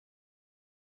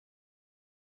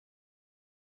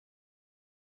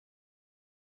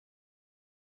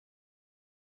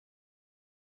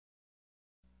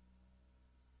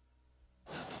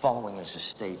following is a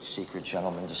state secret,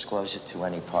 gentlemen. Disclose it to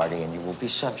any party, and you will be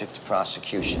subject to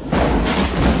prosecution.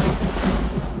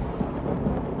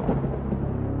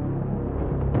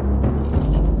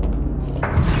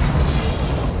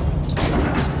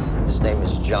 His name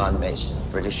is John Mason,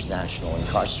 British national,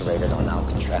 incarcerated on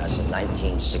Alcatraz in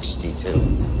 1962.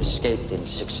 Escaped in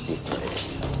 63.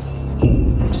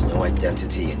 There's no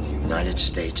identity in the United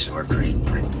States or Great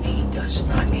Britain. He does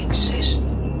not exist.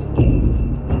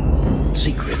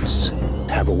 Secrets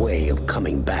have a way of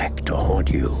coming back to haunt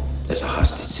you. There's a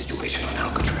hostage situation on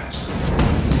Alcatraz.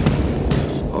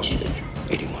 Hostage?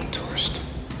 81 tourists.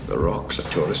 The Rock's a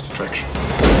tourist attraction.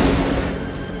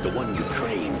 The one you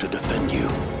train to defend you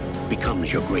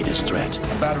becomes your greatest threat.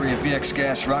 A battery of VX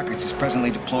gas rockets is presently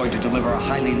deployed to deliver a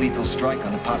highly lethal strike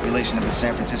on the population of the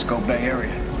San Francisco Bay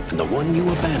Area. And the one you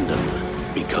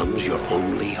abandon becomes your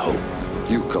only hope.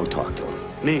 You go talk to him.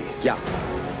 Me? Yeah.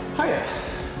 Hiya.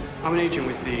 I'm an agent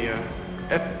with the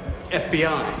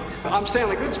FBI. I'm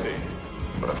Stanley Goodspeed.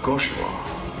 But of course you are.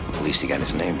 At least he got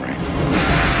his name right.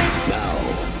 Now,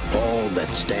 all that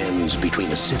stands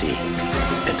between a city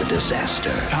and a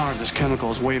disaster. The power of this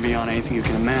chemical is way beyond anything you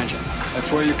can imagine.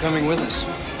 That's why you're coming with us.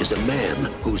 Is a man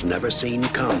who's never seen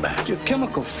combat. You're a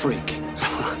chemical freak.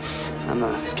 I'm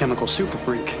a chemical super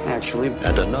freak, actually.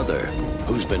 And another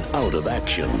who's been out of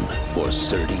action for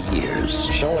 30 years.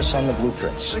 Show us on the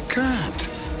blueprints. I can't.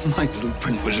 My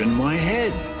blueprint was in my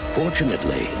head.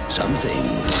 Fortunately, some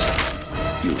things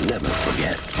you never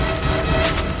forget.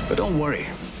 But don't worry.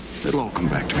 It'll all come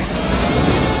back to me.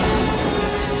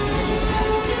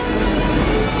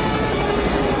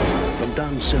 From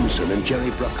Don Simpson and Jerry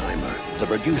Bruckheimer, the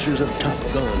producers of Top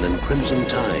Gun and Crimson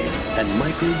Tide, and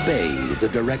Michael Bay, the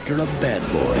director of Bad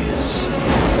Boys.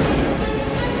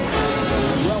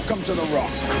 Welcome to the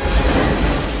Rock.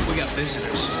 We got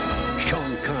visitors.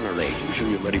 Sean Connery. You sure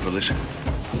you're ready for this?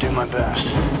 Do my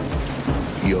best.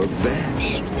 Your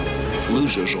best.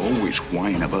 Losers always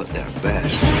whine about their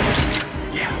best.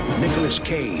 Yeah. Nicolas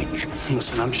Cage.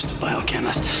 Listen, I'm just a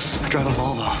biochemist. I drive a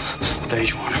Volvo,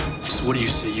 beige one. So what do you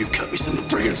say you cut me some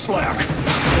friggin' slack?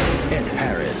 Ed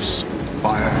Harris.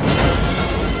 Fire.